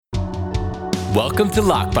Welcome to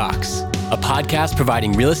Lockbox, a podcast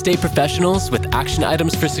providing real estate professionals with action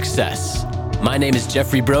items for success. My name is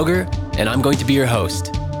Jeffrey Broger, and I'm going to be your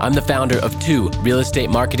host. I'm the founder of two real estate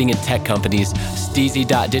marketing and tech companies,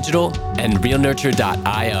 Steezy.digital and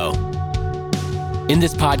RealNurture.io. In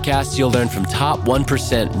this podcast, you'll learn from top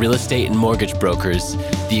 1% real estate and mortgage brokers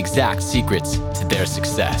the exact secrets to their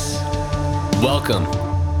success. Welcome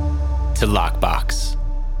to Lockbox.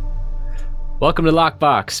 Welcome to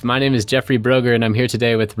Lockbox. My name is Jeffrey Broger, and I'm here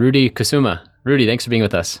today with Rudy Kusuma. Rudy, thanks for being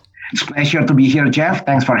with us. It's a pleasure to be here, Jeff.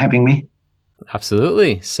 Thanks for having me.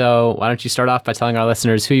 Absolutely. So why don't you start off by telling our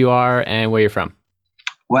listeners who you are and where you're from?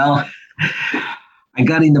 Well, I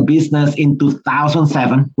got in the business in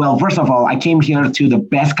 2007. Well, first of all, I came here to the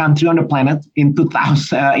best country on the planet in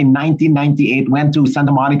 1998, went to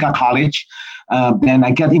Santa Monica College. Then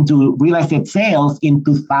I got into real estate sales in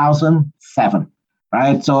 2007,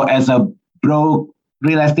 right? So as a real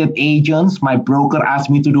estate agents, my broker asked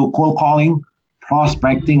me to do cold calling,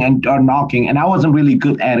 prospecting, and door knocking, and I wasn't really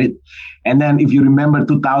good at it. And then if you remember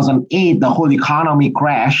 2008, the whole economy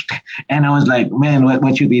crashed, and I was like, man,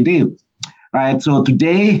 what should we do? Right. So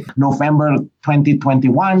today, November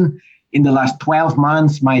 2021, in the last 12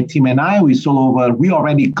 months, my team and I, we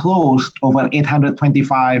already closed over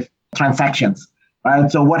 825 transactions.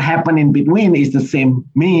 Right. So what happened in between is the same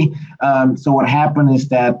me. So what happened is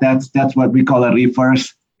that's what we call a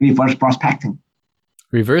reverse prospecting.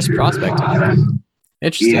 Reverse prospecting.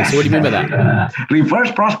 Interesting. Yes. So what do you mean by that?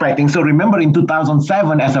 Reverse prospecting. So remember in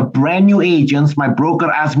 2007, as a brand new agent, my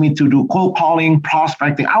broker asked me to do cold calling,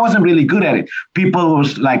 prospecting. I wasn't really good at it. People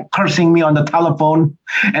was like cursing me on the telephone.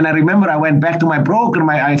 And I remember I went back to my broker.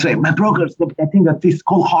 I said, my broker, I think that this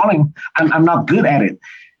cold calling, I'm not good at it.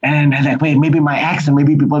 And I'm like, wait, maybe my accent,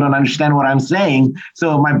 maybe people don't understand what I'm saying.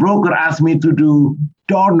 So my broker asked me to do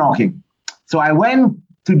door knocking. So I went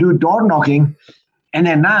to do door knocking. And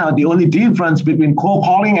then now the only difference between cold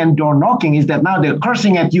calling and door knocking is that now they're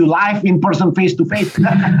cursing at you live in person, face to face.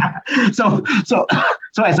 So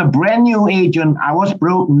as a brand new agent, I was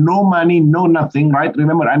broke, no money, no nothing, right?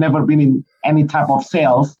 Remember, I never been in any type of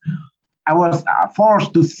sales. I was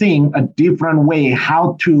forced to think a different way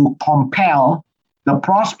how to compel the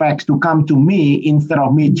prospects to come to me instead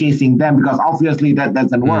of me chasing them, because obviously that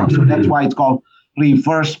doesn't work. So that's why it's called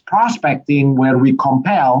reverse prospecting, where we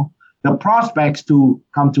compel the prospects to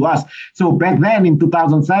come to us. So back then in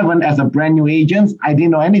 2007, as a brand new agent, I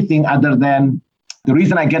didn't know anything other than the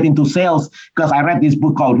reason I get into sales, because I read this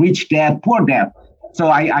book called Rich Dad, Poor Dad. So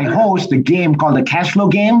I host a game called the Cash Flow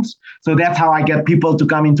Games. So that's how I get people to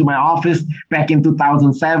come into my office back in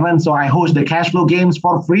 2007. So I host the Cash Flow Games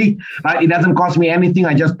for free. It doesn't cost me anything.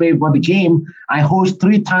 I just pay for the game. I host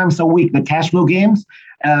 3 times a week the Cash Flow Games.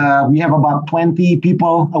 We have about 20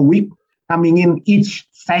 people a week coming in each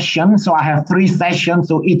session. So I have 3 sessions.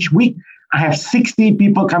 So each week I have 60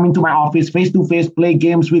 people coming to my office face-to-face, play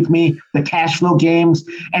games with me, the cash flow games.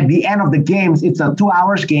 At the end of the games, it's a 2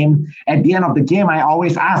 hours game. At the end of the game, I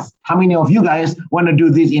always ask, how many of you guys want to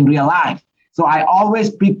do this in real life? So I always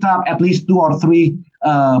picked up at least 2 or 3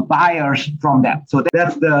 buyers from that. So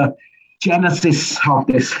that's the genesis of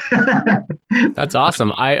this. That's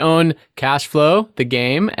awesome. I own Cash Flow, the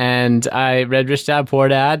game, and I read Rich Dad, Poor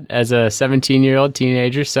Dad as a 17-year-old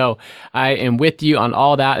teenager. So I am with you on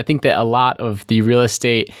all that. I think that a lot of the real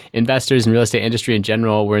estate investors and real estate industry in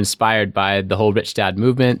general were inspired by the whole Rich Dad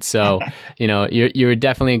movement. So, you're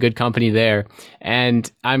definitely in good company there.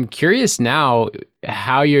 And I'm curious now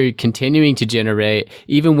how you're continuing to generate,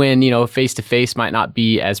 even when, face-to-face might not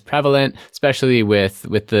be as prevalent, especially with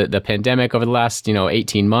the pandemic over the last,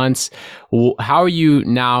 18 months. How are you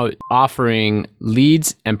now offering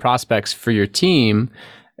leads and prospects for your team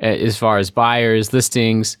as far as buyers,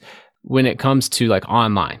 listings, when it comes to like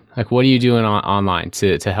online? Like, what are you doing online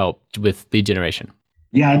to help with lead generation?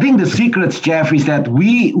 Yeah, I think the secrets, Jeff, is that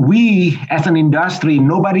we as an industry,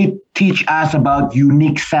 nobody teach us about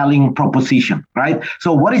unique selling proposition, right?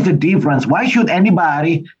 So what is the difference? Why should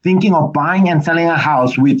anybody thinking of buying and selling a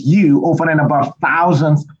house with you over and above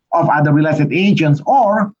thousands of other real estate agents?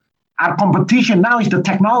 Or our competition now is the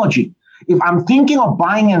technology. If I'm thinking of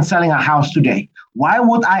buying and selling a house today, why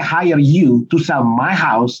would I hire you to sell my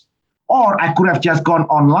house? Or I could have just gone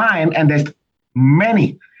online, and there's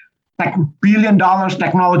many billion-dollar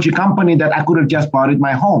technology company that I could have just bought at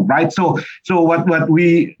my home, right? So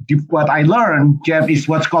what I learned, Jeff, is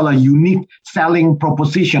what's called a unique selling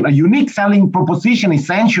proposition. A unique selling proposition,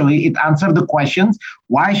 essentially, it answers the questions,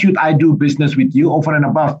 why should I do business with you over and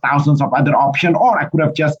above thousands of other options, or I could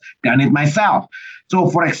have just done it myself. So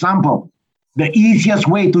for example, the easiest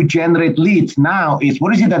way to generate leads now is,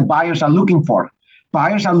 what is it that buyers are looking for?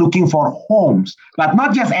 Buyers are looking for homes, but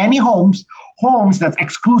not just any homes, homes that's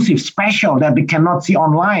exclusive, special, that they cannot see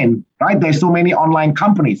online, right? There's so many online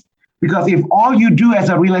companies. Because if all you do as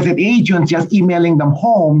a real estate agent, just emailing them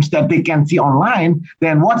homes that they can see online,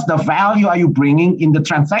 then what's the value are you bringing in the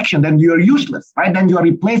transaction? Then you're useless, right? Then you're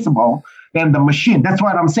replaceable than the machine. That's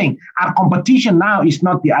what I'm saying. Our competition now is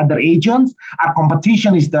not the other agents. Our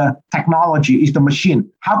competition is the technology, is the machine.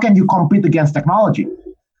 How can you compete against technology?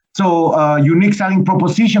 So unique selling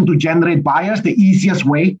proposition to generate buyers, the easiest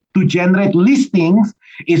way to generate listings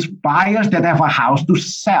is buyers that have a house to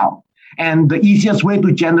sell. And the easiest way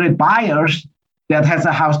to generate buyers that has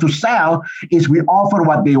a house to sell is we offer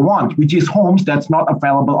what they want, which is homes that's not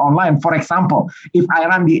available online. For example, if I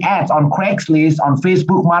run the ads on Craigslist, on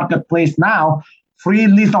Facebook Marketplace now, free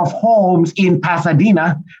list of homes in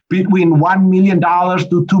Pasadena between $1 million to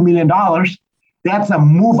 $2 million, that's a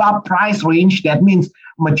move-up price range. That means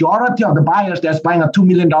majority of the buyers that's buying a $2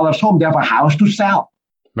 million home, they have a house to sell.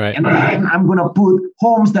 Right. And then I'm going to put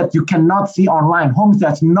homes that you cannot see online, homes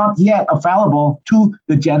that's not yet available to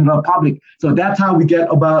the general public. So that's how we get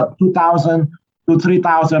about 2,000 to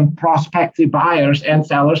 3,000 prospective buyers and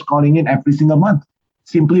sellers calling in every single month,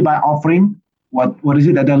 simply by offering what is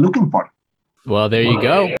it that they're looking for. Well, there you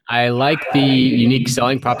go. I like the unique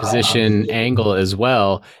selling proposition angle as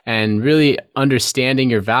well, and really understanding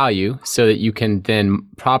your value so that you can then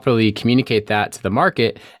properly communicate that to the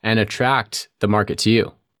market and attract the market to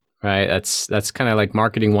you. Right. That's kind of like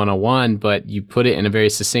marketing 101, but you put it in a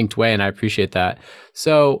very succinct way. And I appreciate that.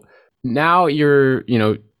 So now you're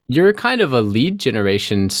kind of a lead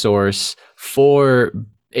generation source for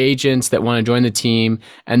agents that want to join the team.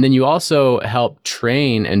 And then you also help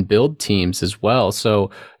train and build teams as well.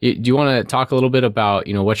 So do you want to talk a little bit about,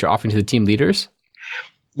 what you're offering to the team leaders?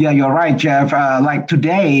 Yeah, you're right, Jeff. Like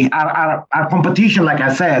today, our competition, like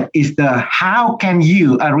I said, is how can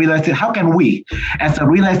we, as a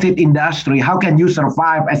real estate industry, how can you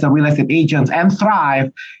survive as a real estate agent and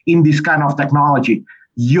thrive in this kind of technology?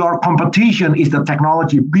 Your competition is the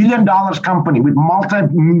technology $1 billion company with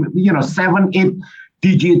 7-8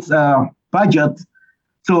 digits budget.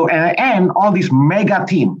 So, and all these mega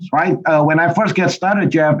teams, right? When I first get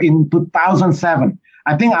started, Jeff, in 2007,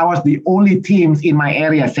 I think I was the only teams in my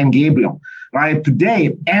area, San Gabriel, right?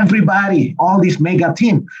 Today, everybody, all these mega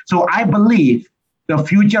teams. So I believe the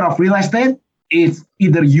future of real estate is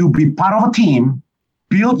either you be part of a team,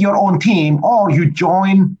 build your own team, or you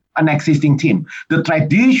join an existing team. The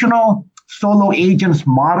traditional solo agents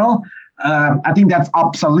model, I think that's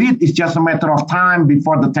obsolete. It's just a matter of time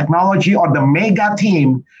before the technology or the mega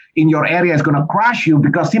team in your area is going to crush you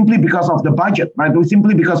simply because of the budget, right?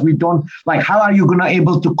 Simply because we don't, how are you going to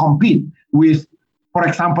able to compete with, for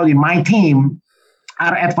example, in my team,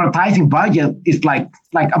 our advertising budget is like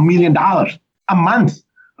 $1 million a month,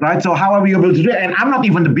 right? So how are we able to do it? And I'm not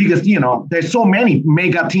even the biggest, there's so many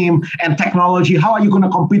mega team and technology. How are you going to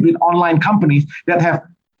compete with online companies that have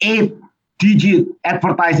 8-digit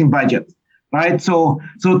advertising budget? Right. So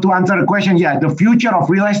to answer the question, the future of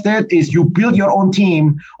real estate is you build your own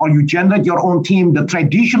team or you generate your own team. The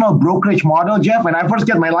traditional brokerage model, Jeff, when I first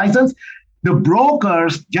get my license, the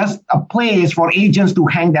brokers just a place for agents to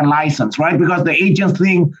hang their license, right? Because the agents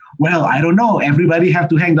think, well, I don't know, everybody have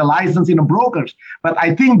to hang the license in the brokers. But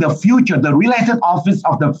I think the future, the real estate office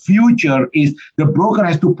of the future is the broker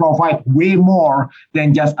has to provide way more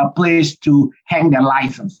than just a place to hang their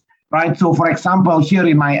license. Right. So, for example, here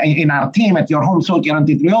in our team at Your Home Sold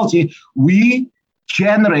Guaranteed Realty, we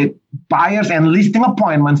generate buyers and listing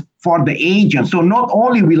appointments for the agents. So not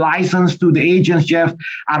only we license to the agents, Jeff,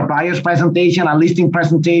 our buyer's presentation, our listing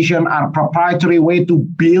presentation, our proprietary way to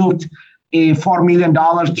build a $4 million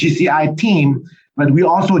GCI team, but we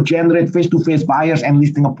also generate face-to-face buyers and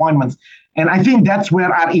listing appointments. And I think that's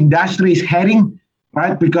where our industry is heading,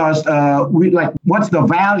 right? Because what's the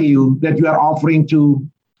value that you are offering to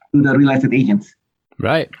the real estate agents?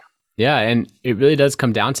 Right. Yeah. And it really does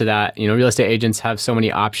come down to that. Real estate agents have so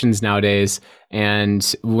many options nowadays.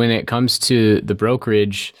 And when it comes to the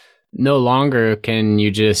brokerage, no longer can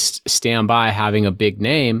you just stand by having a big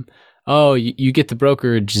name. Oh, you get the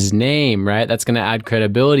brokerage's name, right? That's going to add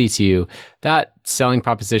credibility to you. That selling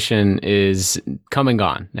proposition is come and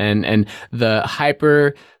gone. And the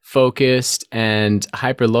hyper-focused and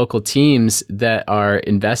hyper-local teams that are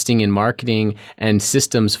investing in marketing and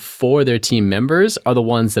systems for their team members are the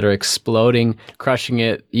ones that are exploding, crushing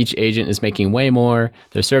it. Each agent is making way more.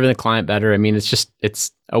 They're serving the client better. I mean,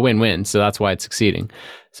 it's a win-win. So that's why it's succeeding.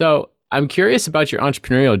 So I'm curious about your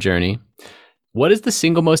entrepreneurial journey. What is the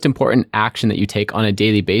single most important action that you take on a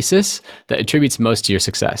daily basis that attributes most to your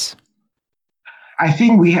success? I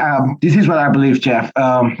think we have. This is what I believe, Jeff.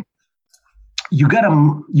 You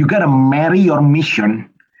gotta marry your mission,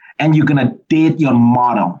 and you're gonna date your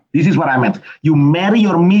model. This is what I meant. You marry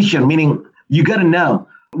your mission, meaning you gotta know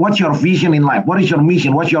what's your vision in life. What is your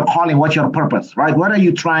mission? What's your calling? What's your purpose? Right? What are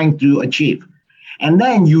you trying to achieve? And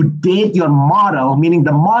then you date your model, meaning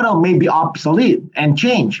the model may be obsolete and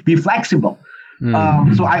change. Be flexible.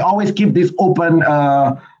 So I always keep this open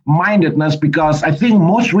mindedness, because I think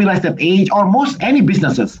most real estate agents, or most any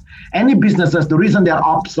businesses, the reason they're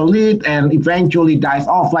obsolete and eventually dies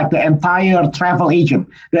off, like the entire travel agent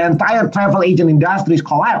industry is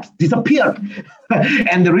collapsed, disappeared.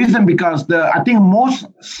 And the reason, because I think most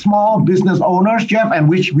small business owners, Jeff, and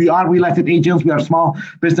which we are real estate agents, we are small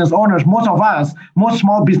business owners, most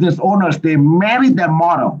small business owners, they married their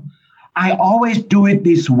model. I always do it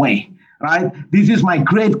this way. Right? This is my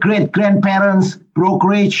great-great-grandparents'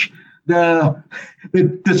 brokerage, the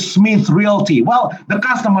Smith Realty. Well, the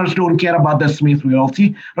customers don't care about the Smith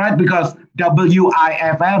Realty, right? Because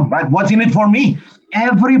WIFM, right? What's in it for me?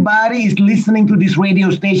 Everybody is listening to this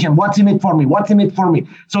radio station. What's in it for me? What's in it for me?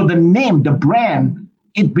 So the name, the brand,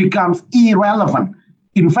 it becomes irrelevant.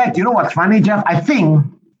 In fact, you know what's funny, Jeff? I think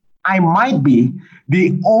I might be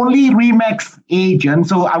the only RE/MAX agent.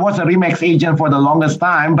 So I was a RE/MAX agent for the longest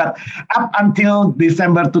time, but up until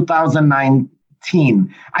December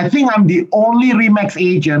 2019, I think I'm the only RE/MAX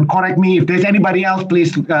agent. Correct me if there's anybody else,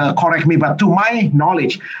 please correct me. But to my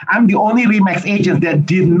knowledge, I'm the only RE/MAX agent that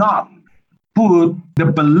did not put the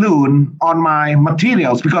balloon on my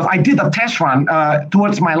materials, because I did a test run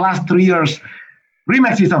towards my last 3 years.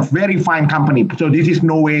 RE/MAX is a very fine company. So this is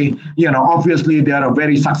no way, obviously they're a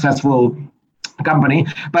very successful company.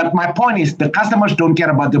 But my point is, the customers don't care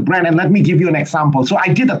about the brand. And let me give you an example. So I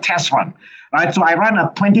did a test run, right? So I ran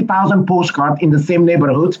a 20,000 postcard in the same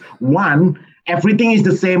neighborhoods. One, everything is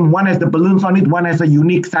the same. One has the balloons on it. One has a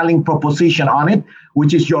unique selling proposition on it,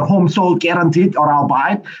 which is your home sold guaranteed or I'll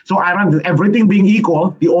buy it. So I ran everything being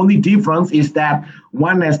equal. The only difference is that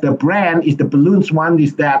one has the brand, is the balloons. One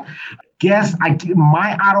is that, yes,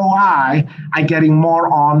 my ROI, I getting more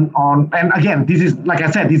on, and again, this is, like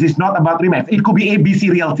I said, this is not about RE/MAX. It could be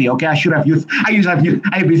ABC Realty, okay? I used to have used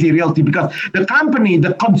ABC Realty, because the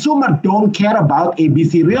consumer don't care about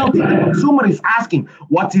ABC Realty. The consumer is asking,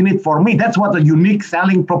 what's in it for me? That's what the unique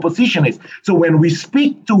selling proposition is. So when we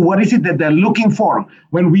speak to what is it that they're looking for,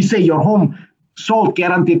 when we say your home sold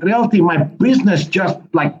guaranteed realty, my business just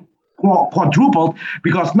like quadrupled,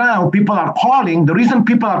 because now people are calling. The reason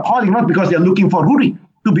people are calling, not because they're looking for Rudy.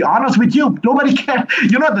 To be honest with you, nobody cares.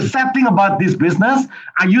 The sad thing about this business,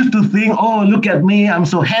 I used to think, oh, look at me, I'm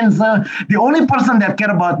so handsome. The only person that care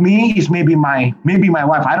about me is maybe my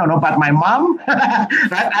wife. I don't know, but my mom,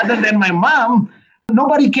 right? Other than my mom,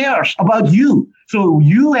 nobody cares about you. So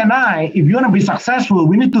you and I, if you want to be successful,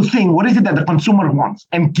 we need to think, what is it that the consumer wants,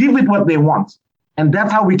 and give it what they want. And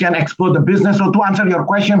that's how we can explore the business. So to answer your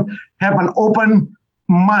question, have an open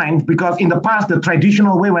mind, because in the past, the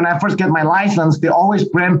traditional way, when I first get my license, they always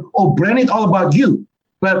brand it all about you.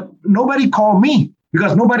 But nobody call me,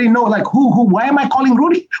 because nobody know, like, why am I calling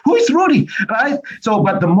Rudy? Who is Rudy, right? So,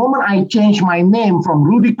 but the moment I change my name from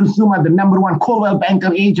Rudy Kusuma, the #1 Coldwell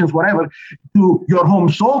Banker agents, whatever, to your home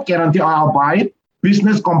sold guarantee, I'll buy it,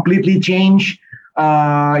 business completely changed.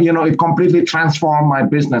 It completely transformed my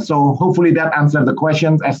business. So hopefully that answered the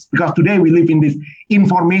questions, because today we live in this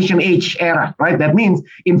information age era, right? That means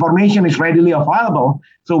information is readily available.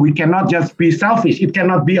 So we cannot just be selfish. It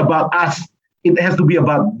cannot be about us. It has to be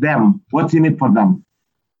about them. What's in it for them?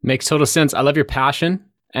 Makes total sense. I love your passion,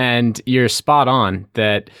 and you're spot on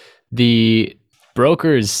that the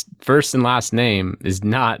broker's first and last name is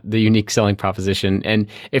not the unique selling proposition. And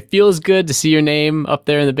it feels good to see your name up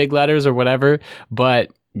there in the big letters or whatever,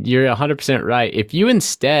 but you're 100% right. If you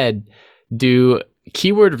instead do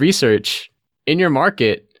keyword research in your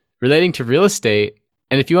market relating to real estate,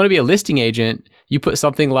 and if you want to be a listing agent, you put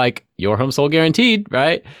something like your home sold guaranteed,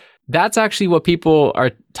 right? That's actually what people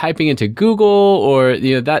are typing into Google, or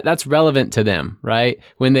that's relevant to them, right?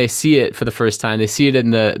 When they see it for the first time, they see it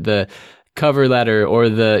in the cover letter, or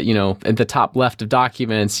at the top left of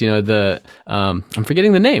documents, I'm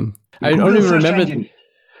forgetting the name. I don't even remember.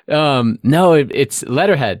 No, it's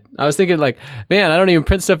letterhead. I was thinking, like, man, I don't even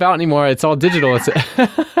print stuff out anymore. It's all digital.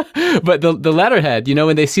 But the letterhead,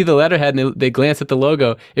 when they see the letterhead and they glance at the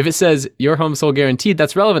logo, if it says your home sold guaranteed,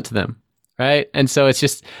 that's relevant to them, right? And so it's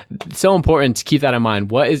just so important to keep that in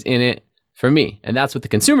mind. What is in it for me? And that's what the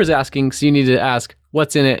consumer's asking. So you need to ask,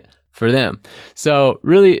 what's in it for them? So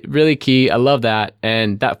really, really key. I love that.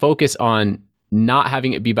 And that focus on not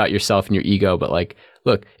having it be about yourself and your ego, but like,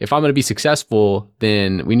 look, if I'm going to be successful,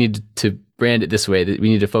 then we need to brand it this way, that we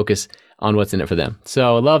need to focus on what's in it for them.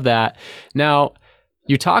 So I love that. Now,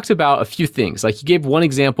 you talked about a few things. Like you gave one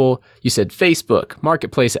example, you said Facebook,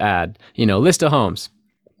 marketplace ad, list of homes.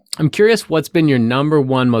 I'm curious, what's been your number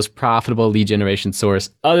one most profitable lead generation source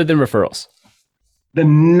other than referrals? The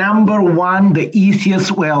number one, the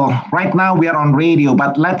easiest, well, right now we are on radio,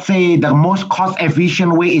 but let's say the most cost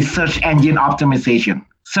efficient way is search engine optimization.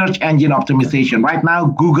 Search engine optimization. Right now,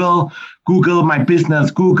 Google My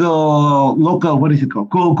Business, Google Local, what is it called?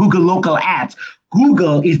 Google Local Ads.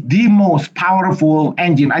 Google is the most powerful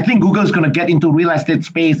engine. I think Google is going to get into real estate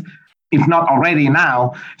space, if not already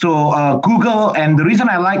now. So Google, and the reason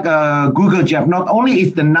I like Google, Jeff, not only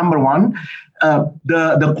is the number one,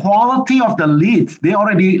 the quality of the leads,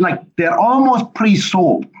 they're almost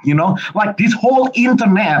pre-sold, like this whole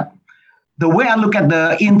internet. The way I look at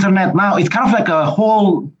the internet now, it's kind of like a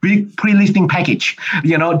whole big pre-listing package.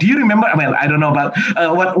 Do you remember? Well, I don't know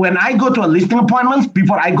about when I go to a listing appointments.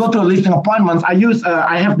 Before I go to a listing appointments,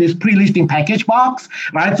 I have this pre-listing package box,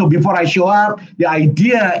 right? So before I show up, the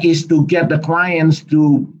idea is to get the clients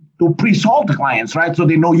to pre-solve the clients, right? So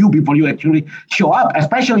they know you before you actually show up,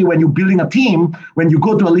 especially when you're building a team. When you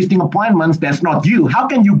go to a listing appointments, that's not you. How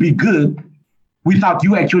can you be good without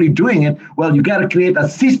you actually doing it? Well, you got to create a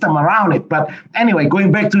system around it. But anyway,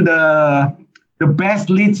 going back to the best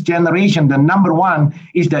leads generation, the number one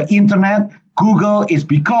is the internet. Google is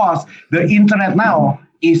because the internet now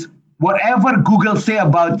is whatever Google say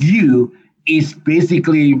about you is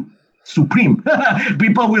basically supreme.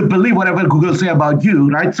 People will believe whatever Google say about you,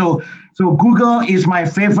 right? So Google is my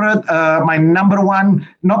favorite, my number one,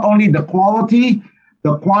 not only the quality,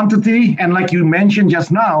 the quantity, and like you mentioned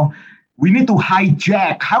just now, we need to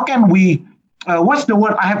hijack. How can we, what's the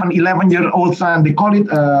word? I have an 11-year-old son. They call it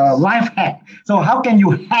life hack. So how can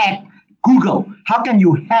you hack Google? How can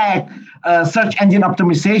you hack search engine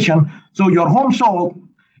optimization? So your home sold,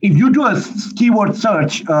 if you do a keyword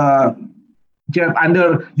search, Jeff,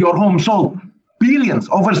 under your home sold, billions,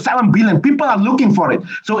 over 7 billion, people are looking for it.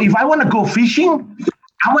 So if I want to go fishing,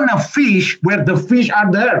 I want to fish where the fish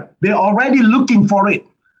are there. They're already looking for it.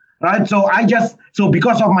 Right. So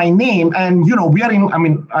because of my name, and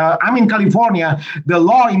I'm in California. The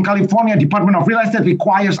law in California, Department of Real Estate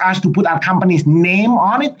requires us to put our company's name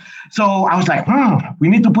on it. So I was like, we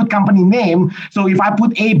need to put company name. So if I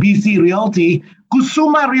put ABC Realty,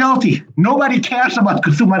 Kusuma Realty, nobody cares about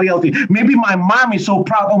Kusuma Realty. Maybe my mom is so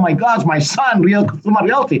proud. Oh my gosh, my son, real Kusuma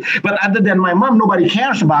Realty. But other than my mom, nobody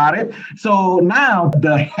cares about it. So now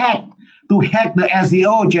the hack to hack the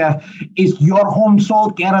SEO, Jeff, is Your Home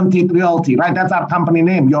Sold Guaranteed Realty, right? That's our company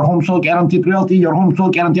name, Your Home Sold Guaranteed Realty, Your Home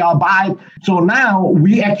Sold Guaranteed, I'll buy it. So now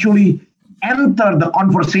we actually enter the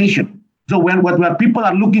conversation. So when what people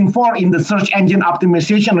are looking for in the search engine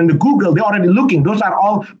optimization and the Google, they're already looking. Those are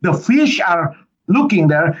all, the fish are looking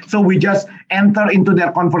there. So we just enter into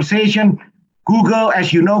their conversation. Google,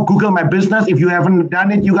 as you know, Google My Business. If you haven't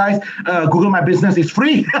done it, you guys, Google My Business is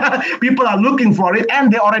free. People are looking for it,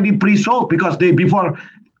 and they already pre-sold because they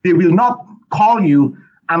will not call you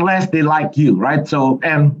unless they like you, right? So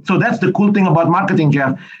that's the cool thing about marketing,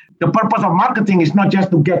 Jeff. The purpose of marketing is not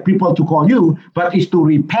just to get people to call you, but is to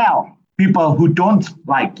repel people who don't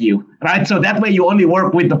like you, right? So that way you only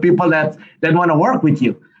work with the people that want to work with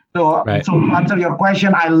you. So, right. So to answer your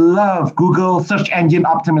question, I love Google search engine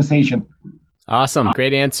optimization. Awesome.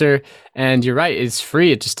 Great answer. And you're right. It's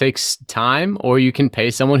free. It just takes time, or you can pay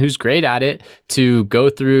someone who's great at it to go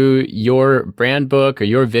through your brand book or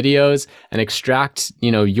your videos and extract,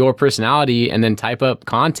 your personality, and then type up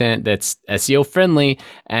content that's SEO friendly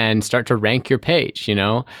and start to rank your page.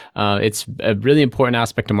 It's a really important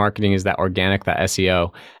aspect of marketing is that organic, that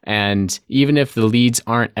SEO. And even if the leads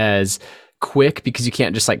aren't as quick because you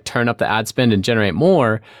can't just turn up the ad spend and generate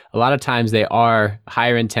more, a lot of times they are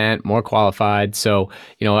higher intent, more qualified. So,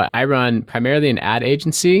 I run primarily an ad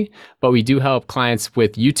agency, but we do help clients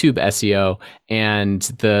with YouTube SEO, and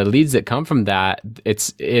the leads that come from that,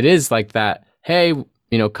 it is like that, hey,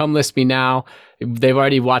 come list me now. They've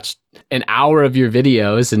already watched an hour of your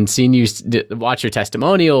videos and seen you watch your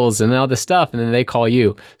testimonials and all this stuff, and then they call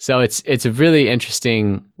you. So it's a really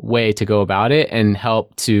interesting way to go about it and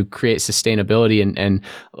help to create sustainability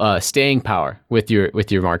and staying power with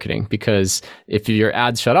your marketing. Because if your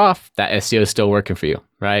ads shut off, that SEO is still working for you,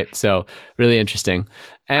 right? So really interesting.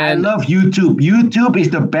 And I love YouTube. YouTube is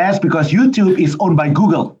the best because YouTube is owned by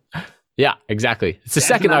Google. Yeah, exactly. It's the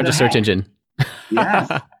second largest search engine.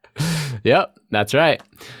 Yes. Yep, that's right.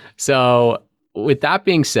 So with that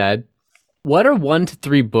being said, what are 1 to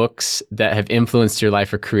 3 books that have influenced your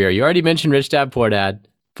life or career? You already mentioned Rich Dad Poor Dad,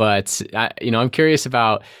 but I'm curious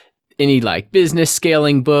about any like business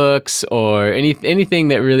scaling books or anything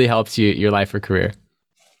that really helps your life or career?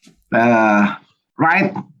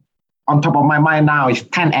 Right on top of my mind now is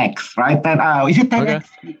 10x, right? Is it 10x? Okay.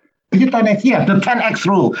 Is it 10x? Yeah, the 10x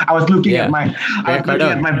rule. I was looking at my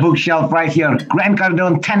bookshelf right here. Grant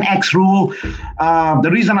Cardone 10x rule. The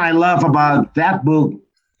reason I love about that book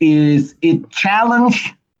is it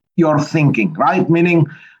challenged your thinking, right? Meaning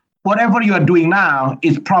whatever you are doing now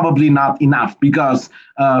is probably not enough because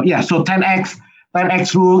so 10x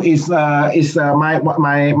rule is my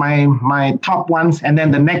top ones, and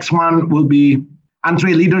then the next one will be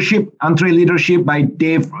EntreLeadership by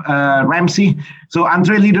Dave Ramsey. So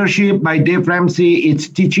EntreLeadership by Dave Ramsey, it's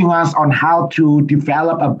teaching us on how to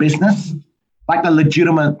develop a business, like a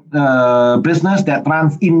legitimate business that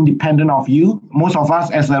runs independent of you. Most of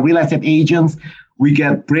us as a real estate agents, we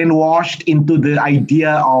get brainwashed into the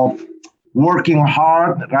idea of working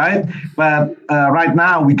hard, right? But right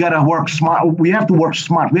now we gotta work smart. We have to work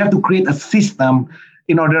smart. We have to create a system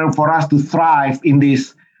in order for us to thrive in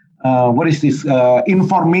this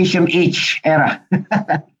information age era.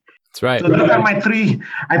 That's right. So those are my three.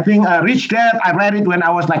 I think Rich Dad, I read it when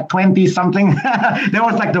I was like 20 something. That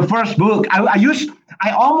was like the first book.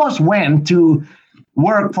 I almost went to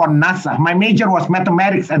work for NASA. My major was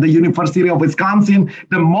mathematics at the University of Wisconsin.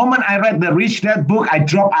 The moment I read the Rich Dad book, I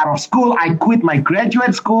dropped out of school. I quit my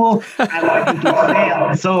graduate school. I went into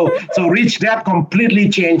sales. So Rich Dad completely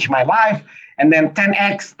changed my life. And then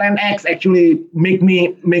 10x actually make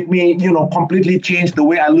me completely change the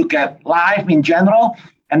way I look at life in general.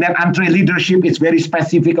 And then EntreLeadership is very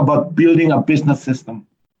specific about building a business system.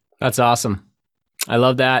 That's awesome. I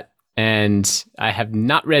love that. And I have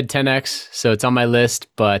not read 10x, so it's on my list,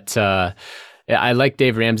 but I like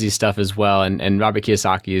Dave Ramsey's stuff as well. And Robert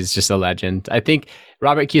Kiyosaki is just a legend. I think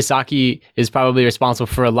Robert Kiyosaki is probably responsible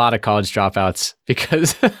for a lot of college dropouts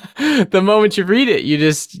because the moment you read it,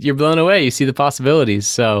 you're blown away. You see the possibilities.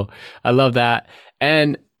 So I love that.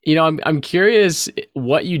 And, I'm curious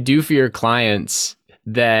what you do for your clients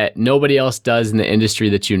that nobody else does in the industry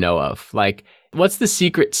that you know of. Like, what's the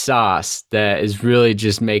secret sauce that is really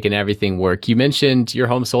just making everything work? You mentioned your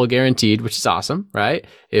home sold guaranteed, which is awesome, right?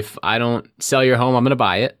 If I don't sell your home, I'm going to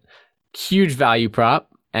buy it. Huge value prop.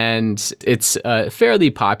 And it's a fairly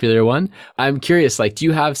popular one. I'm curious, like, do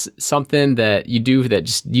you have something that you do that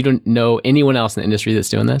just you don't know anyone else in the industry that's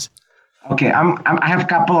doing this? Okay, I have a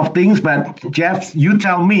couple of things, but Jeff, you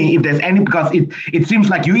tell me if there's any, because it seems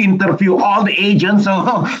like you interview all the agents.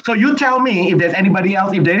 So you tell me if there's anybody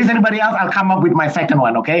else. If there is anybody else, I'll come up with my second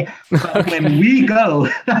one, okay? Okay.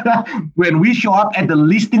 When we show up at the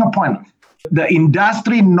listing appointment, the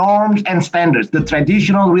industry norms and standards, the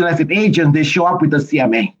traditional real estate agents, they show up with the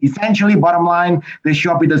CMA. Essentially, bottom line, they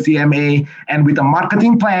show up with the CMA and with a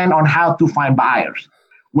marketing plan on how to find buyers.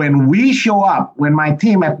 When we show up, when my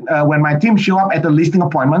team show up at the listing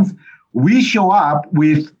appointments, we show up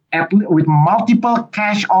with multiple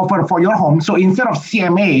cash offer for your home. So instead of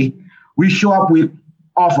CMA, we show up with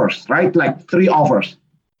offers, right? Like 3 offers,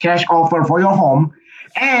 cash offer for your home.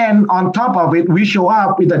 And on top of it, we show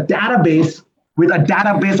up with a database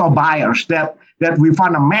of buyers that we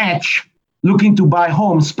found a match looking to buy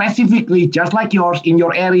homes specifically just like yours in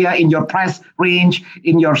your area, in your price range,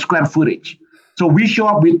 in your square footage. So we show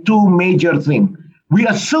up with 2 major things. We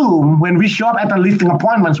assume when we show up at the listing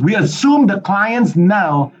appointments, we assume the clients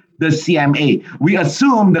know the CMA. We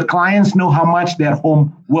assume the clients know how much their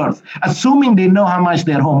home worth. Assuming they know how much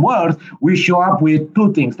their home worth, we show up with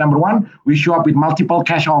 2 things. Number 1, we show up with multiple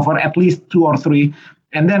cash offer, at least 2 or 3.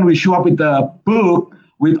 And then we show up with the book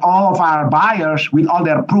with all of our buyers, with all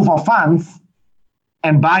their proof of funds,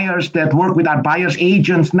 and buyers that work with our buyers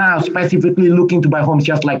agents now, specifically looking to buy homes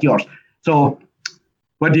just like yours. So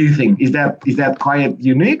what do you think? Is that quite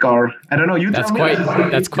unique, or I don't know? That's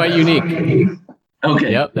quite unique.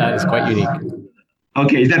 Okay. Yep, that is quite unique.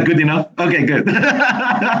 Okay, is that good enough? Okay, good.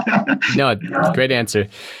 No, great answer.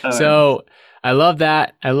 So I love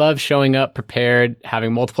that. I love showing up prepared,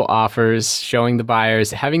 having multiple offers, showing the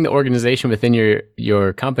buyers, having the organization within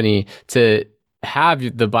your company to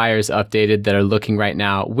have the buyers updated that are looking right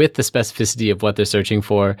now with the specificity of what they're searching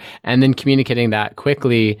for, and then communicating that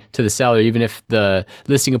quickly to the seller, even if the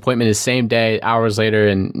listing appointment is same day, hours later,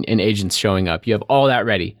 and agents showing up. You have all that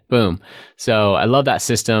ready. Boom. So I love that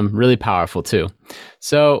system. Really powerful too.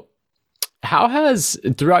 So how has,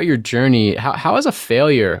 throughout your journey, how has a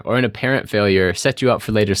failure or an apparent failure set you up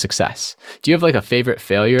for later success? Do you have like a favorite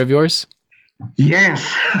failure of yours? Yes.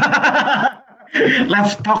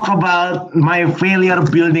 Let's talk about my failure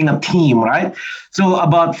building a team, right? So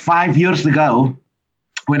about 5 years ago,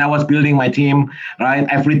 when I was building my team, right?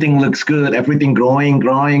 Everything looks good, everything growing.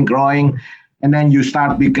 And then you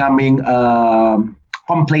start becoming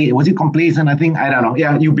complacent. Was it complacent? I think, I don't know.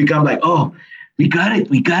 Yeah, you become like, oh, we got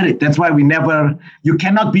it. That's why you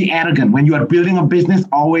cannot be arrogant. When you are building a business,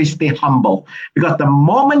 always stay humble. Because the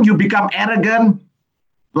moment you become arrogant,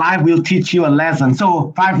 life will teach you a lesson.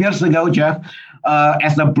 So 5 years ago, Jeff,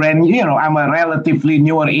 as a brand, I'm a relatively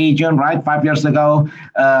newer agent, right? 5 years ago,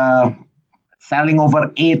 bringing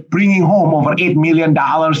home over $8 million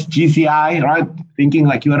GCI, right? Thinking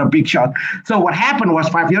like you are a big shot. So what happened was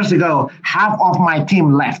 5 years ago, half of my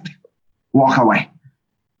team left, walk away.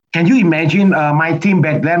 Can you imagine? My team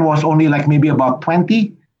back then was only like maybe about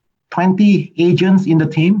 20 agents in the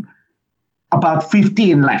team, about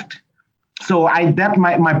 15 left. So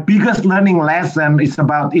my biggest learning lesson is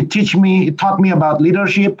it taught me about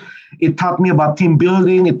leadership. It taught me about team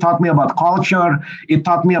building. It taught me about culture. It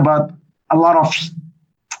taught me about a lot of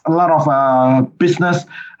business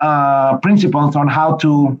principles on how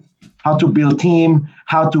to build team,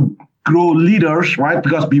 how to grow leaders, right?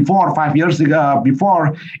 Because 5 years ago,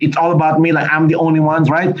 it's all about me, like I'm the only ones,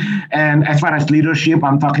 right? And as far as leadership,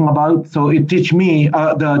 I'm talking about, so it teach me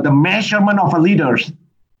the measurement of a leaders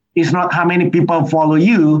is not how many people follow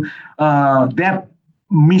you. That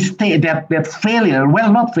mistake, that failure,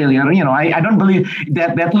 well, not failure, I don't believe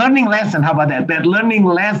that learning lesson. How about that? That learning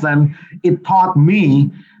lesson, it taught me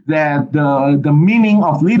that the meaning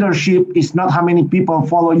of leadership is not how many people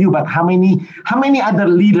follow you, but how many other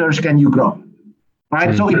leaders can you grow, right?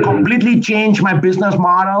 Mm-hmm. So it completely changed my business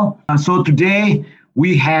model. So today,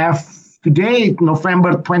 November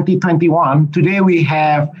 2021, today we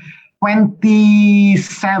have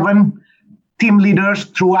 27 team leaders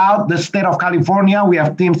throughout the state of California. We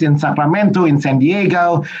have teams in Sacramento, in San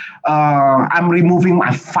Diego.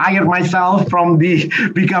 I fired myself from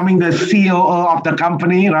becoming the CEO of the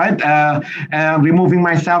company, right? Removing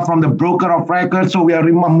myself from the broker of record. So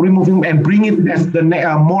I'm removing and bring it as the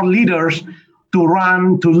more leaders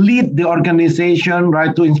to lead the organization,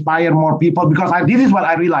 right? To inspire more people. Because this is what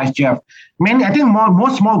I realized, Jeff. I think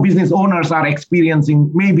most small business owners are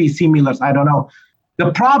experiencing maybe similars. I don't know.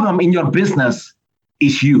 The problem in your business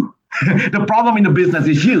is you. The problem in the business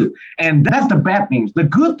is you. And that's the bad things. The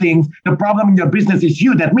good things, the problem in your business is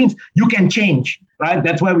you. That means you can change, right?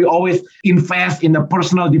 That's why we always invest in the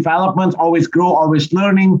personal development, always grow, always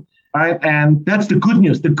learning, right? And that's the good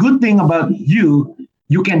news. The good thing about you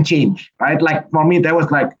can change, right? Like for me, that was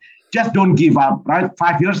like, just don't give up, right?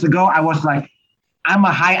 5 years ago, I was like, I'm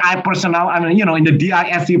a high I personnel. I mean, in the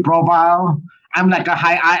DISC profile, I'm like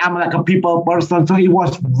I'm like a people person. So it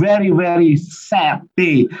was very, very sad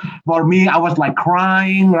day for me. I was like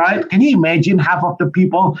crying, right? Can you imagine half of the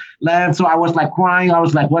people left? So I was like crying. I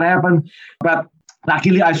was like, what happened? But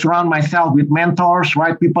luckily I surround myself with mentors,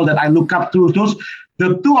 right? People that I look up to.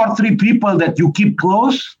 The 2 or 3 people that you keep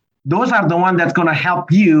close, those are the ones that's going to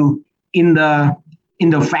help you in the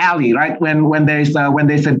valley, right? When there's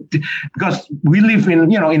because we live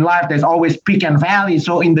in life, there's always peak and valley.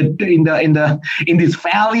 So in this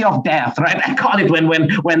valley of death, right? I call it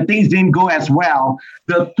when things didn't go as well.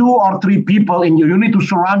 The 2 or 3 people you need to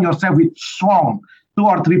surround yourself with strong 2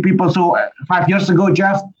 or 3 people. So 5 years ago,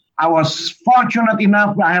 Jeff, I was fortunate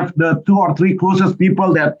enough. I have the 2 or 3 closest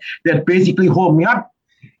people that basically hold me up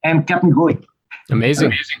and kept me going.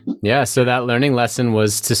 Amazing. Yeah. So that learning lesson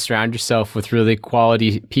was to surround yourself with really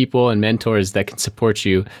quality people and mentors that can support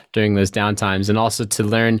you during those downtimes, and also to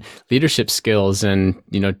learn leadership skills and,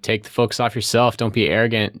 take the focus off yourself. Don't be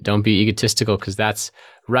arrogant. Don't be egotistical, because that's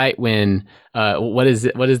right when, what is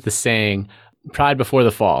the saying? Pride before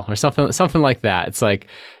the fall, or something like that. It's like,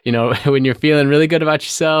 when you're feeling really good about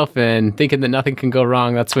yourself and thinking that nothing can go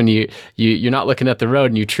wrong, that's when you're not looking at the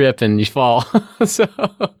road and you trip and you fall. So,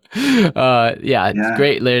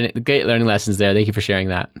 great learning lessons there. Thank you for sharing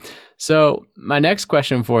that. So my next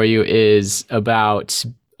question for you is about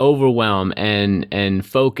overwhelm and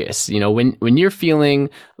focus. When you're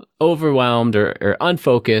feeling overwhelmed or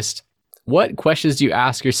unfocused, what questions do you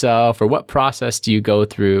ask yourself, or what process do you go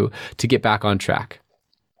through to get back on track?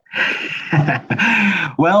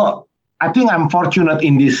 Well, I think I'm fortunate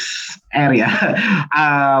in this area.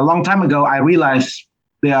 A long time ago, I realized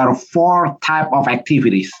there are 4 types of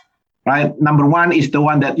activities, right? Number 1 is the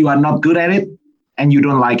one that you are not good at it and you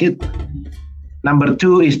don't like it. Number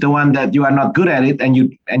 2 is the one that you are not good at it and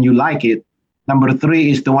you like it. Number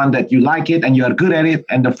 3 is the one that you like it and you are good at it.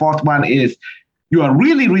 And the 4th one is you are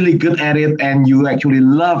really, really good at it and you actually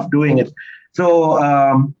love doing it. So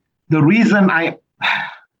the reason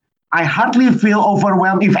I hardly feel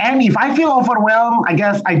overwhelmed. If I feel overwhelmed, I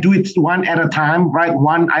guess I do it one at a time, right?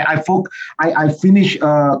 I finish,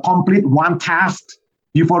 complete one task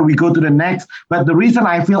before we go to the next. But the reason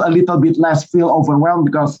I feel a little bit less feel overwhelmed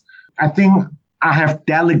because I think I have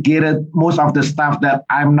delegated most of the stuff that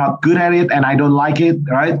I'm not good at it and I don't like it,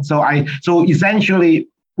 right? So essentially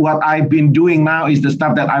what I've been doing now is the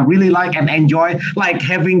stuff that I really like and enjoy, like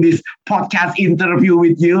having this podcast interview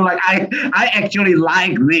with you. Like I actually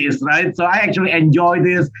like this, right? So I actually enjoy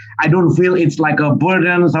this. I don't feel it's like a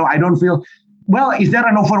burden. So I don't feel, well, is there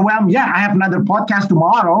an overwhelm? Yeah, I have another podcast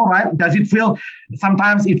tomorrow, right? Does it feel,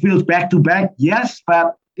 sometimes it feels back to back? Yes,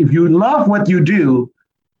 but if you love what you do,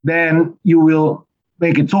 then you will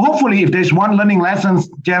make it. So hopefully, if there's one learning lesson,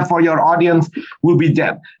 Jeff, for your audience, will be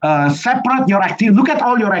that separate your activity. Look at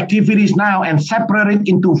all your activities now and separate it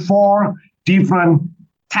into 4 different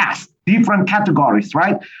tasks, different categories,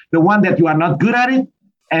 right? The one that you are not good at it,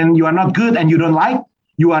 and you are not good and you don't like.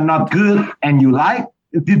 You are not good and you like.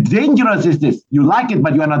 The dangerous is this: you like it,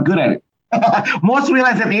 but you are not good at it.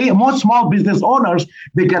 Most small business owners,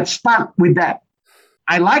 they get stuck with that.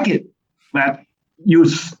 I like it, but you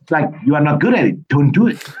are not good at it. Don't do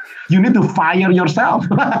it. You need to fire yourself.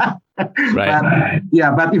 Right.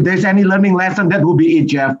 But if there's any learning lesson, that will be it,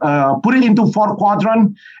 Jeff. Put it into 4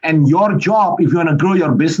 quadrants, and your job, if you want to grow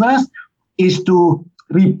your business, is to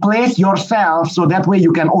replace yourself so that way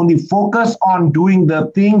you can only focus on doing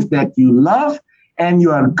the things that you love and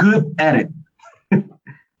you are good at it.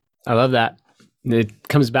 I love that. It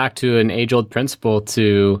comes back to an age-old principle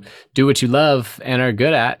to do what you love and are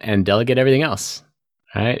good at and delegate everything else.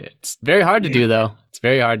 Right? It's very hard to do, though. It's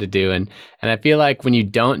very hard to do. And I feel like when you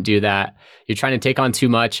don't do that, you're trying to take on too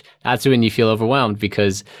much. That's when you feel overwhelmed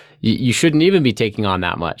because you shouldn't even be taking on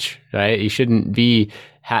that much, right? You shouldn't be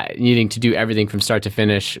needing to do everything from start to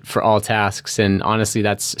finish for all tasks. And honestly,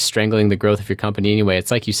 that's strangling the growth of your company anyway.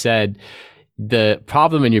 It's like you said, the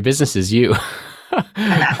problem in your business is you.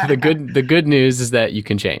 The good news is that you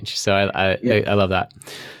can change. So I love that.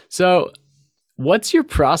 So what's your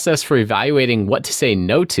process for evaluating what to say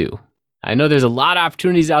no to? I know there's a lot of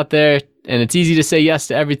opportunities out there and it's easy to say yes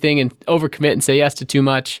to everything and overcommit and say yes to too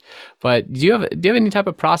much. But do you have any type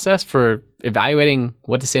of process for evaluating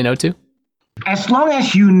what to say no to? As long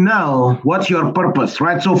as you know what's your purpose,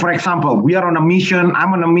 right? So, for example, we are on a mission.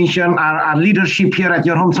 I'm on a mission. Our leadership here at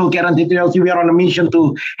Your Home Sold Guaranteed LLC, we are on a mission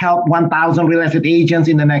to help 1,000 real estate agents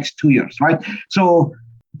in the next 2 years, right? So,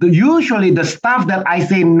 usually the stuff that I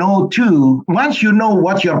say no to, once you know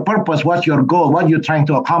what's your purpose, what's your goal, what you're trying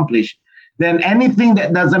to accomplish, then anything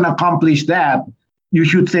that doesn't accomplish that, you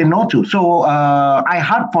should say no to. So,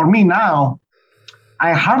 for me now,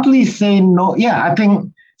 I hardly say no. Yeah, I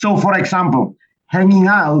think. So, for example, hanging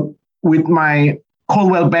out with my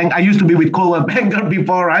Coldwell Bank, I used to be with Coldwell Banker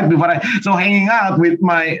before, right? So hanging out with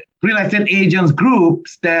my real estate agents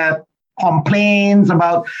groups that complains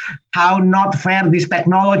about how not fair this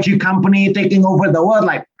technology company taking over the world,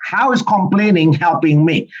 like how is complaining helping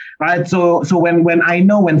me, right? So when I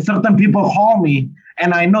know when certain people call me,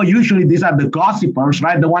 and I know usually these are the gossipers,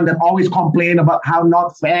 right? The one that always complain about how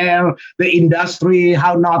not fair the industry,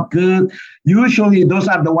 how not good. Usually those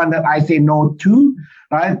are the one that I say no to,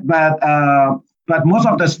 right? But most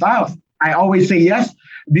of the stuff, I always say yes.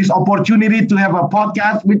 This opportunity to have a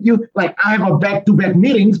podcast with you, like I have a back-to-back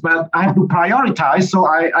meetings, but I have to prioritize. So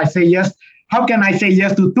I say yes. How can I say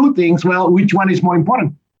yes to 2 things? Well, which one is more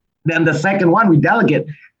important? Then the second one, we delegate.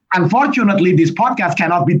 Unfortunately, this podcast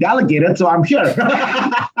cannot be delegated, so I'm here.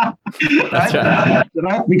 That's right.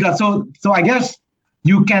 Right? Because so I guess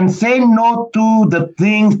you can say no to the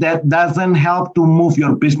things that doesn't help to move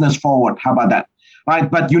your business forward. How about that?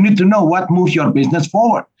 Right? But you need to know what moves your business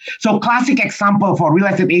forward. So classic example for real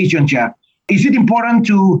estate agent, Jeff. Is it important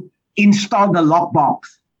to install the lockbox,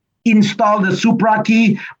 install the Supra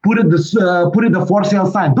key, put it the for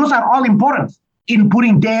sale sign? Those are all important.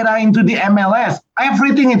 Inputting data into the MLS,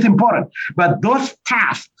 everything is important. But those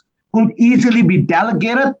tasks could easily be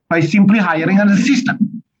delegated by simply hiring an assistant.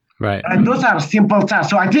 Right. And those are simple tasks.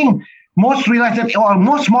 So I think most real estate or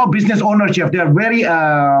most small business ownership, they're very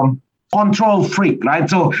control freak, right?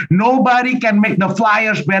 So nobody can make the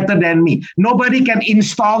flyers better than me. Nobody can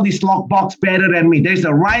install this lockbox better than me. There's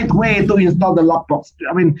a right way to install the lockbox.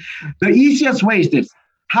 I mean, the easiest way is this.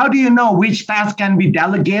 How do you know which task can be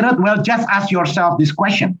delegated? Well, just ask yourself this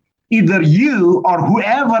question. Either you or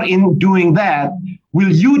whoever in doing that, will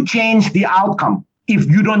you change the outcome? If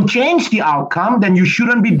you don't change the outcome, then you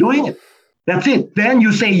shouldn't be doing it. That's it. Then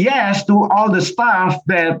you say yes to all the stuff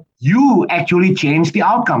that you actually change the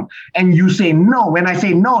outcome. And you say no. When I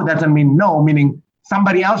say no, that doesn't mean no, meaning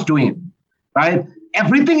somebody else doing it, right?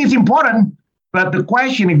 everything is important. But the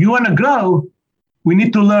question, if you want to grow, we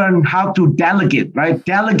need to learn how to delegate, right?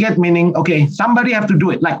 Delegate meaning, okay, somebody have to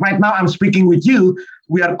do it. Like right now, I'm speaking with you.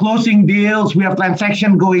 We are closing deals. We have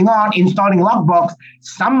transaction going on, installing Logbox.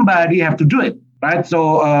 Somebody have to do it, right?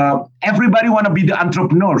 So everybody want to be the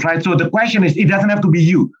entrepreneurs, right? So the question is, it doesn't have to be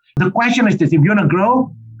you. The question is this: if you want to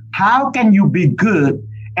grow, how can you be good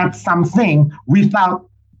at something without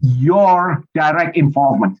your direct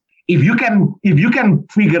involvement? If you can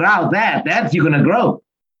figure out that's you're gonna grow.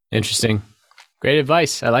 Interesting. Great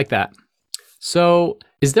advice. I like that. So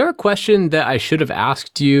is there a question that I should have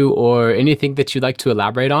asked you or anything that you'd like to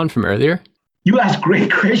elaborate on from earlier? You ask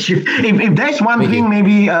great question. If there's one thing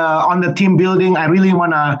maybe on the team building, I really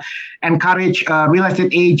want to encourage real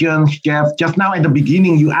estate agents, Jeff. Just now at the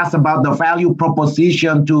beginning, you asked about the value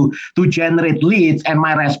proposition to generate leads. And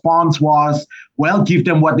my response was, well, give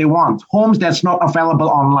them what they want. Homes that's not available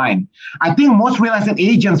online. I think most real estate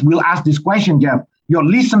agents will ask this question, Jeff. Your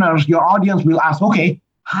listeners, your audience will ask, okay,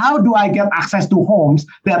 how do I get access to homes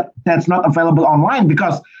that's not available online?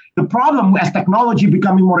 Because the problem as technology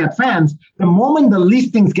becoming more advanced, the moment the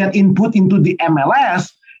listings get input into the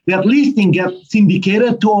MLS, that listing gets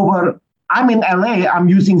syndicated to over, I'm in LA, I'm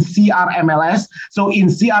using CRMLS. So in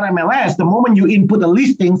CRMLS, the moment you input the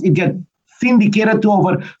listings, it gets syndicated to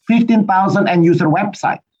over 15,000 end user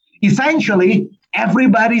websites. Essentially,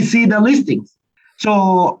 everybody see the listings.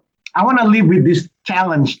 So I want to leave with this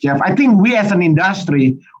challenge, Jeff. I think we as an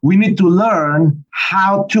industry, we need to learn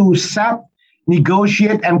how to set,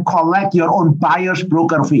 negotiate, and collect your own buyer's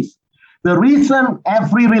broker fees. The reason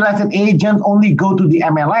every real estate agent only go to the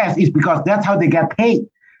MLS is because that's how they get paid.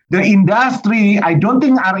 The industry, I don't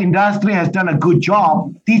think our industry has done a good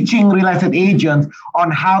job teaching real estate agents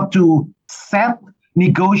on how to set,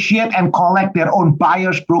 negotiate, and collect their own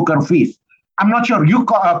buyer's broker fees. I'm not sure. You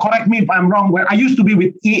correct me if I'm wrong. Where I used to be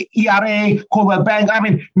with ERA, Coldwell Bank. I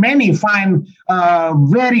mean, many fine,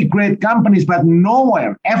 very great companies, but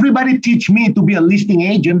nowhere. Everybody teach me to be a listing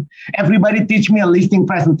agent. Everybody teach me a listing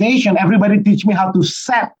presentation. Everybody teach me how to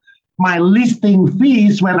set my listing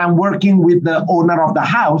fees when I'm working with the owner of the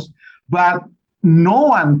house. But no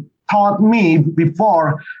one taught me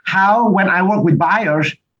before how, when I work with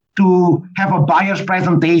buyers, to have a buyer's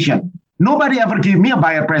presentation. Nobody ever gave me a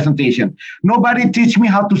buyer presentation. Nobody teach me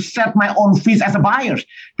how to set my own fees as a buyer.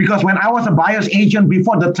 Because when I was a buyer's agent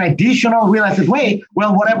before, the traditional real estate way,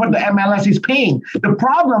 well, whatever the MLS is paying. The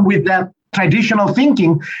problem with that traditional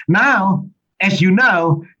thinking, now, as you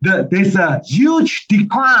know, there's a huge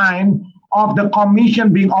decline of the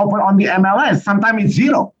commission being offered on the MLS. Sometimes it's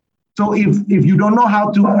zero. So if you don't know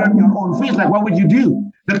how to earn your own fees, like what would you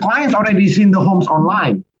do? The client's already seen the homes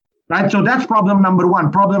online. Right, so that's problem number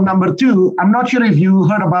one. Problem number two, I'm not sure if you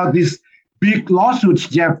heard about these big lawsuits,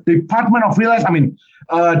 Jeff. Department of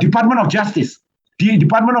Justice. The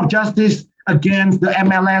Department of Justice against the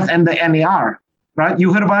MLS and the NAR, right?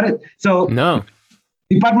 You heard about it? So no.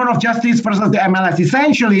 Department of Justice versus the MLS.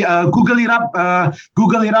 Essentially, Google it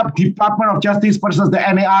up. Department of Justice versus the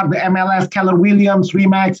NAR, the MLS, Keller Williams,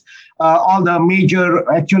 Remax, all the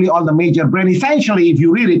major brands. Essentially, if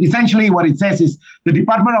you read it, essentially what it says is the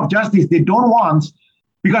Department of Justice, they don't want,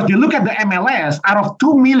 because they look at the MLS, out of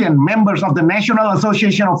 2 million members of the National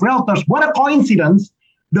Association of Realtors, what a coincidence,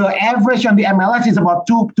 the average on the MLS is about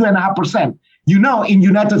 2.5%. You know, in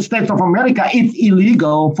United States of America, it's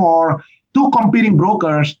illegal for two competing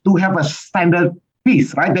brokers to have a standard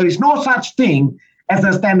fees, right? There is no such thing as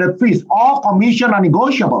a standard fees. All commission are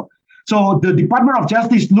negotiable. So the Department of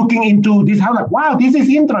Justice looking into this, how like, wow, this is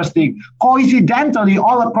interesting. Coincidentally,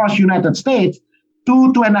 all across United States,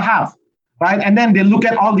 2.5, right? And then they look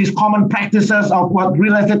at all these common practices of what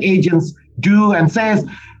real estate agents do and says.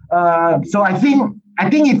 So I think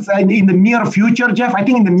it's in the near future, Jeff. I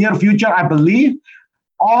think in the near future, I believe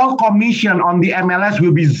all commission on the MLS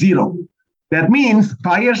will be zero. That means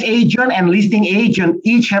buyer's agent and listing agent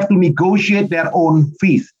each have to negotiate their own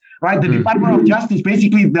fees, right? The Department of Justice,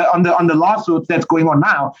 basically, on the lawsuit that's going on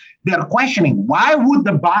now, they're questioning why would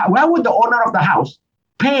the owner of the house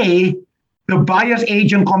pay the buyer's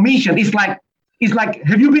agent commission? It's like,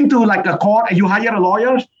 have you been to like a court and you hire a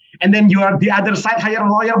lawyer and then the other side hire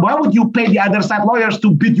a lawyer? Why would you pay the other side lawyers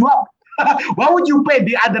to beat you up? Why would you pay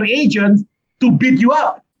the other agents to beat you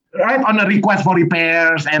up? Right, on a request for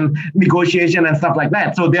repairs and negotiation and stuff like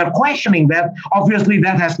that. So they're questioning that. Obviously,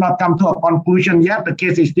 that has not come to a conclusion yet. The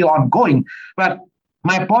case is still ongoing. But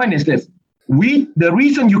my point is this. The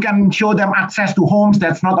reason you can show them access to homes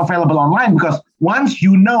that's not available online, because once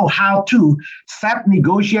you know how to set,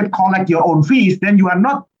 negotiate, collect your own fees, then you are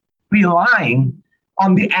not relying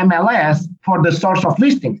on the MLS for the source of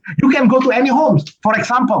listings. You can go to any homes. For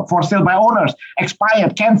example, for sale by owners,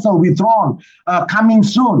 expired, canceled, withdrawn, coming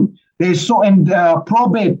soon. They saw in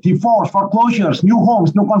probate, divorce, foreclosures, new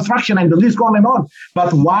homes, new construction, and the list goes on and on.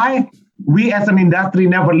 But why? We as an industry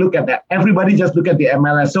never look at that. Everybody just look at the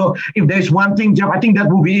MLS. So if there's one thing, Jeff, I think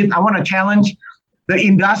that will be it. I want to challenge the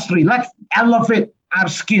industry. Let's elevate our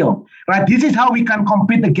skill, right? This is how we can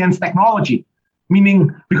compete against technology.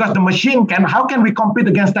 Meaning, because the machine how can we compete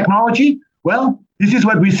against technology? Well, this is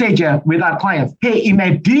what we say, Jeff, with our clients. Hey, in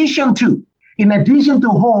addition to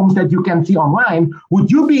homes that you can see online,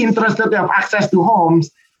 would you be interested to have access to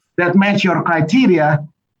homes that match your criteria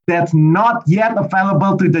that's not yet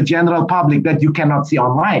available to the general public that you cannot see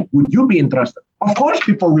online? Would you be interested? Of course,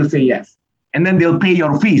 people will say yes. And then they'll pay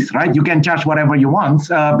your fees, right? You can charge whatever you want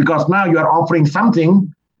because now you're offering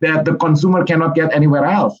something that the consumer cannot get anywhere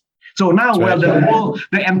else. So now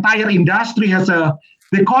the entire industry has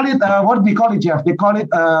they call it, what do we call it, Jeff? They call it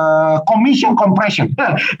commission compression.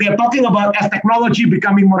 They're talking about as technology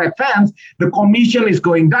becoming more advanced, the commission is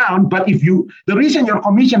going down. But the reason your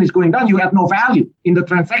commission is going down, you have no value in the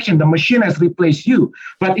transaction. The machine has replaced you.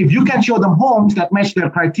 But if you can show them homes that match their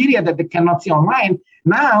criteria that they cannot see online,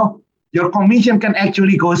 now your commission can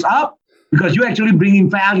actually goes up because you actually bring in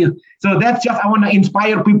value. So that's just, I want to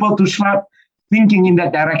inspire people to start thinking in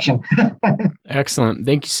that direction. Excellent.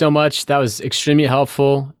 Thank you so much. That was extremely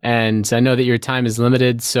helpful. And I know that your time is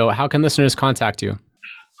limited. So how can listeners contact you?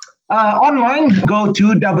 Online, go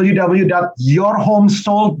to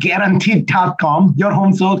www.yourhomesoldguaranteed.com,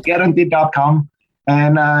 yourhomesoldguaranteed.com,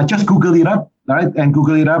 and just Google it up, right? And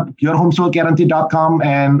Google it up, yourhomesoldguaranteed.com,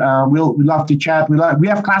 and we'll love to chat. We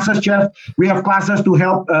have classes, Jeff. We have classes to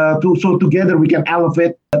help, so together we can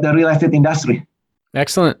elevate the real estate industry.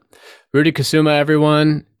 Excellent. Rudy Kusuma,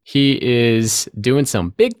 everyone. He is doing some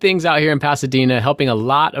big things out here in Pasadena, helping a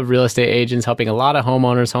lot of real estate agents, helping a lot of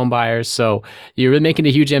homeowners, home buyers. So you're really making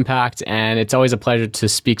a huge impact, and it's always a pleasure to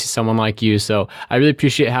speak to someone like you. So I really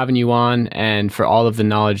appreciate having you on and for all of the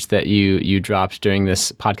knowledge that you dropped during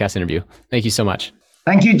this podcast interview. Thank you so much.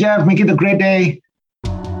 Thank you, Jeff. Make it a great day.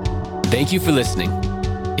 Thank you for listening.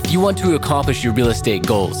 If you want to accomplish your real estate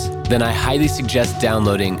goals, then I highly suggest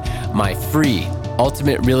downloading my free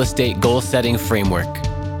Ultimate Real Estate Goal Setting Framework.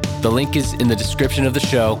 The link is in the description of the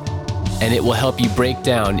show, and it will help you break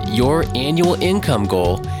down your annual income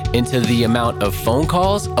goal into the amount of phone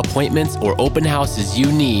calls, appointments, or open houses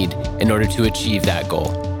you need in order to achieve that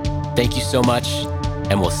goal. Thank you so much,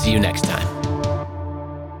 and we'll see you next time.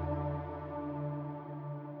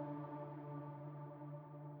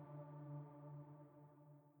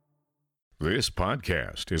 This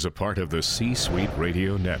podcast is a part of the C-Suite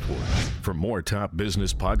Radio Network. For more top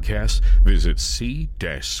business podcasts, visit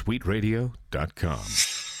c-suiteradio.com.